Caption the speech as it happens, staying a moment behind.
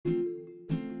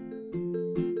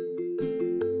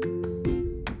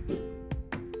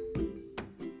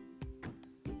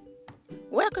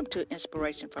Welcome to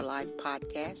Inspiration for Life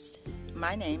podcast.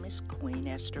 My name is Queen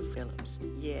Esther Phillips.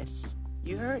 Yes,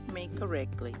 you heard me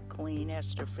correctly, Queen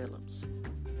Esther Phillips.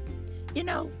 You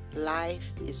know,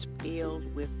 life is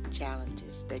filled with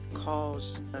challenges that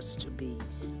cause us to be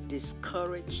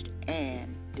discouraged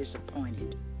and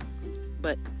disappointed.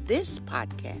 But this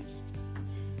podcast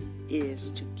is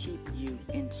to keep you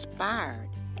inspired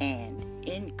and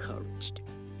encouraged.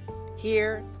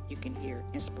 Here, you can hear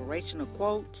inspirational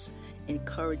quotes,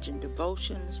 encouraging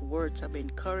devotions, words of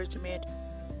encouragement,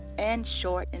 and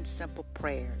short and simple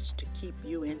prayers to keep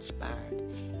you inspired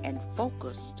and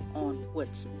focused on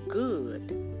what's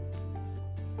good,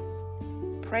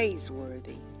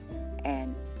 praiseworthy,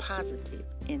 and positive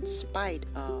in spite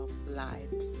of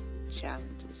life's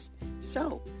challenges.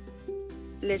 So,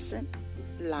 listen,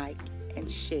 like, and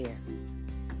share,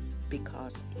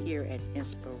 because here at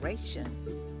Inspiration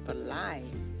for Life,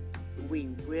 we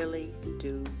really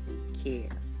do care.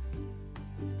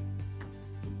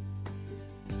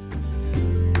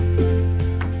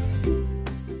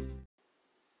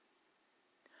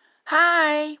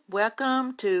 Hi,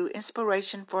 welcome to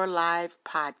Inspiration for Life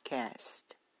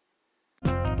podcast.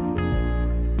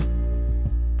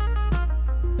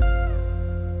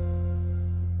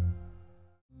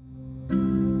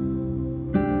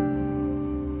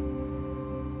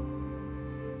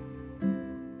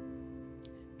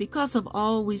 Because of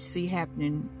all we see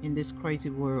happening in this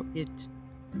crazy world, it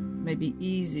may be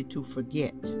easy to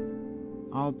forget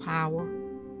all power,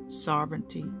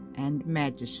 sovereignty, and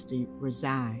majesty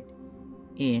reside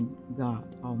in God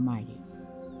Almighty.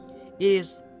 It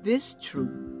is this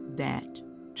truth that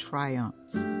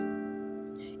triumphs.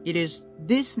 It is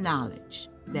this knowledge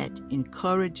that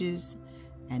encourages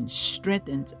and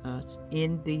strengthens us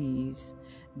in these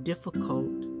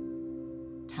difficult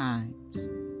times.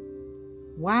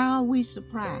 Why are we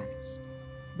surprised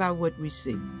by what we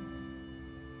see?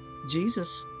 Jesus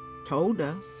told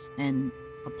us, and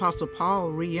Apostle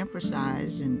Paul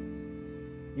re-emphasized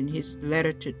in his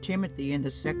letter to Timothy in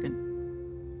the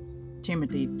 2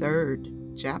 Timothy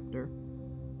 3rd chapter.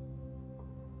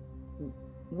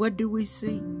 What do we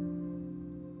see?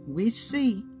 We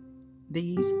see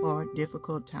these are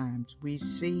difficult times. We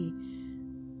see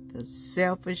the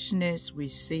selfishness, we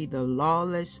see the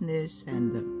lawlessness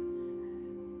and the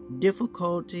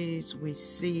difficulties. We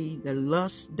see the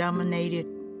lust dominated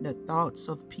the thoughts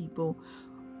of people.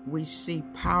 We see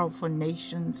powerful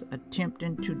nations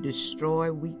attempting to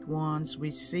destroy weak ones. We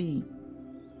see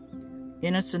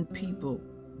innocent people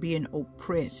being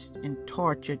oppressed and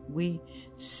tortured. We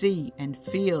see and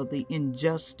feel the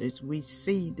injustice. We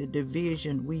see the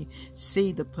division. We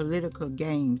see the political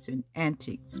games and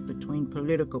antics between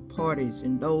political parties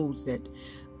and those that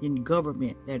in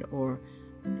government that are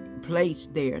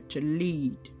placed there to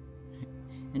lead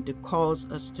and to cause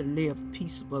us to live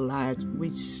peaceable lives.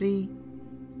 We see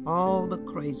all the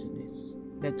craziness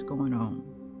that's going on.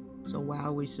 So why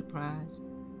are we surprised?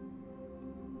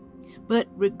 But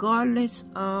regardless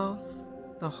of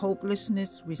the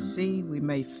hopelessness we see, we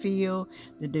may feel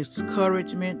the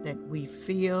discouragement that we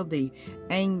feel, the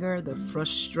anger, the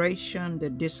frustration,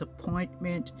 the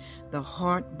disappointment, the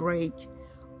heartbreak,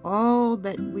 all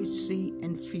that we see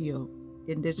and feel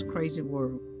in this crazy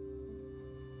world,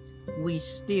 we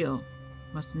still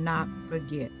must not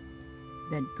forget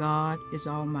that God is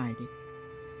Almighty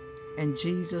and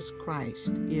Jesus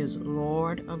Christ is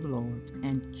Lord of Lords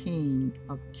and King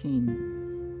of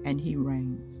Kings, and He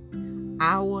reigns.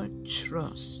 Our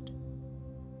trust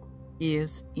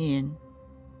is in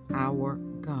our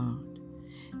God.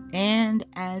 And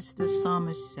as the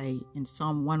psalmist say in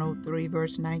Psalm 103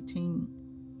 verse 19,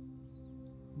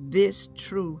 this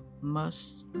truth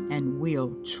must and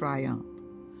will triumph.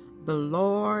 The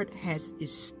Lord has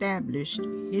established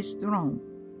His throne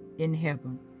in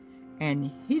heaven,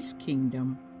 and His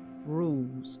kingdom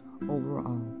rules over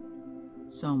all.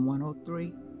 Psalm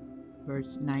 103,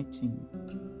 verse 19.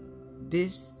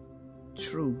 This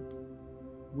truth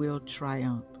will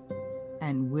triumph,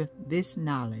 and with this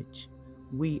knowledge,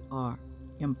 we are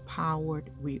empowered,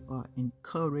 we are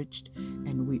encouraged,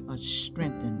 and we are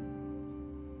strengthened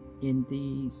in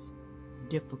these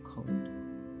difficult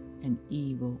and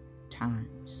evil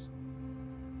times.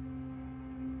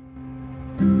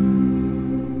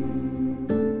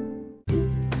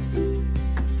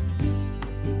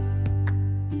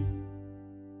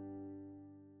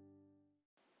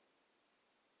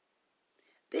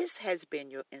 This has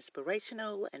been your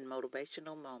inspirational and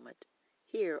motivational moment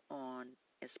here on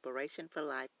Inspiration for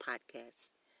Life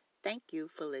podcast. Thank you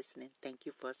for listening. Thank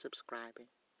you for subscribing.